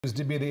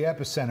To be the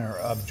epicenter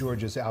of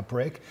Georgia's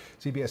outbreak.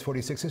 CBS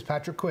 46's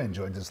Patrick Quinn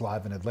joins us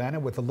live in Atlanta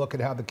with a look at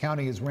how the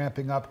county is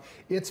ramping up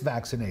its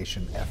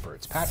vaccination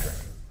efforts. Patrick.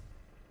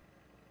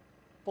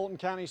 Fulton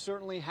County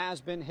certainly has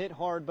been hit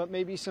hard, but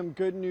maybe some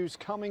good news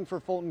coming for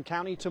Fulton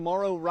County.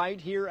 Tomorrow, right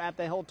here at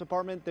the health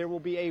department, there will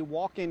be a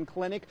walk-in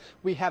clinic.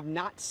 We have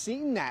not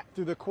seen that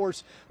through the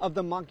course of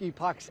the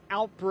monkeypox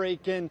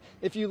outbreak. And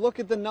if you look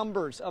at the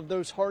numbers of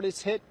those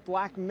hardest hit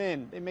black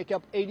men, they make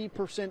up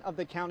 80% of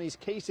the county's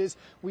cases.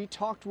 We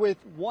talked with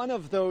one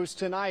of those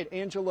tonight,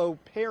 Angelo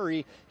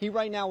Perry. He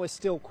right now is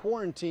still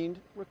quarantined,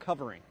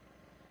 recovering.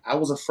 I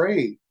was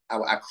afraid.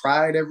 I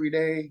cried every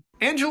day.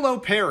 Angelo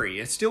Perry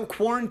is still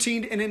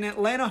quarantined in an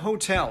Atlanta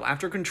hotel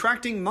after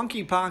contracting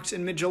monkeypox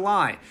in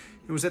mid-July.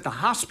 He was at the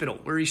hospital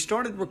where he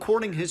started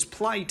recording his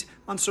plight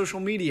on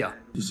social media.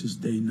 This is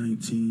day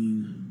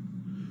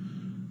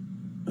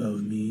 19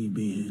 of me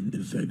being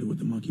infected with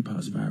the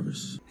monkeypox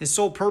virus. His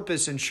sole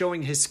purpose in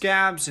showing his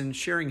scabs and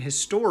sharing his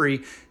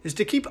story is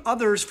to keep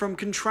others from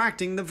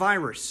contracting the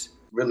virus.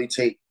 Really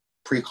take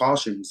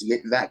precautions, get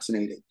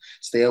vaccinated,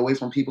 stay away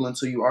from people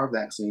until you are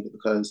vaccinated,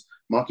 because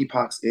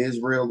monkeypox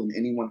is real and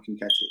anyone can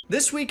catch it.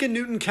 This week in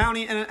Newton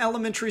County, an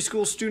elementary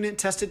school student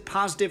tested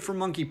positive for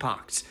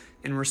monkeypox.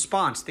 In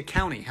response, the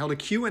county held a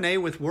Q&A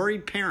with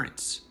worried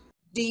parents.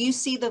 Do you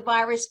see the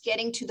virus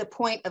getting to the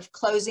point of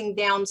closing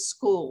down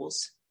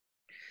schools?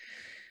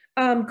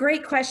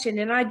 Great question,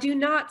 and I do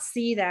not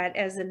see that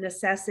as a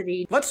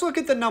necessity. Let's look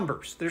at the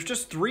numbers. There's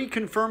just 3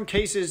 confirmed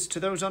cases to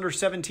those under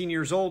 17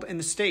 years old in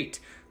the state,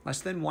 less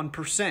than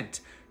 1%.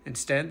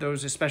 Instead,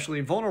 those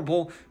especially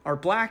vulnerable are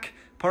Black,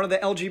 part of the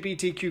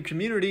LGBTQ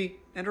community,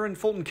 and are in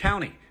Fulton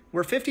County,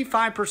 where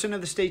 55%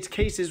 of the state's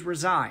cases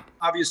reside.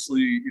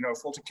 Obviously,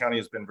 Fulton County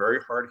has been very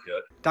hard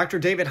hit. Dr.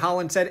 David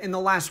Holland said in the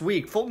last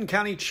week, Fulton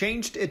County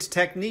changed its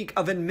technique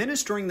of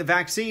administering the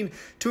vaccine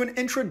to an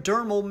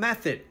intradermal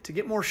method to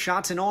get more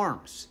shots in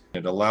arms.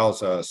 It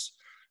allows us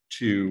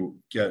to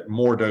get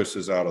more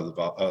doses out of the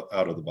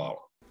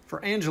bottle.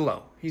 For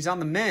Angelo, he's on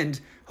the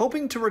mend,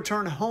 hoping to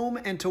return home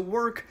and to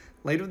work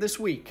later this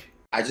week.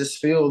 I just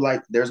feel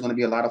like there's going to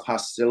be a lot of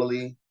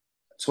hostility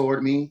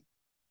toward me.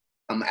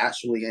 I'm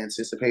actually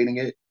anticipating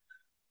it,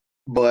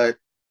 but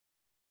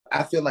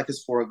I feel like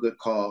it's for a good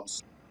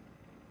cause.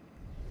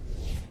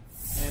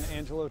 And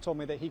Angelo told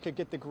me that he could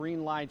get the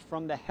green light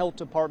from the health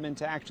department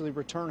to actually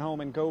return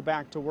home and go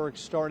back to work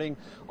starting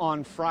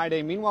on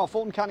Friday. Meanwhile,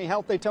 Fulton County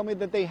Health, they tell me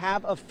that they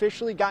have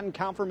officially gotten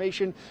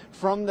confirmation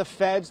from the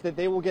feds that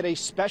they will get a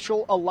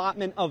special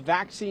allotment of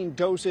vaccine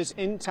doses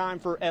in time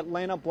for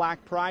Atlanta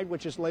Black Pride,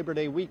 which is Labor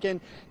Day weekend.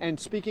 And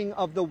speaking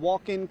of the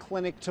walk-in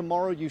clinic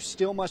tomorrow, you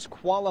still must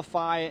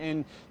qualify,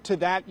 and to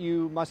that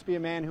you must be a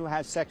man who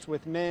has sex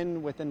with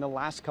men within the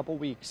last couple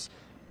weeks.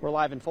 We're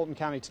live in Fulton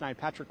County tonight.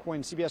 Patrick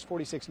Quinn, CBS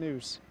 46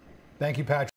 News. Thank you, Patrick.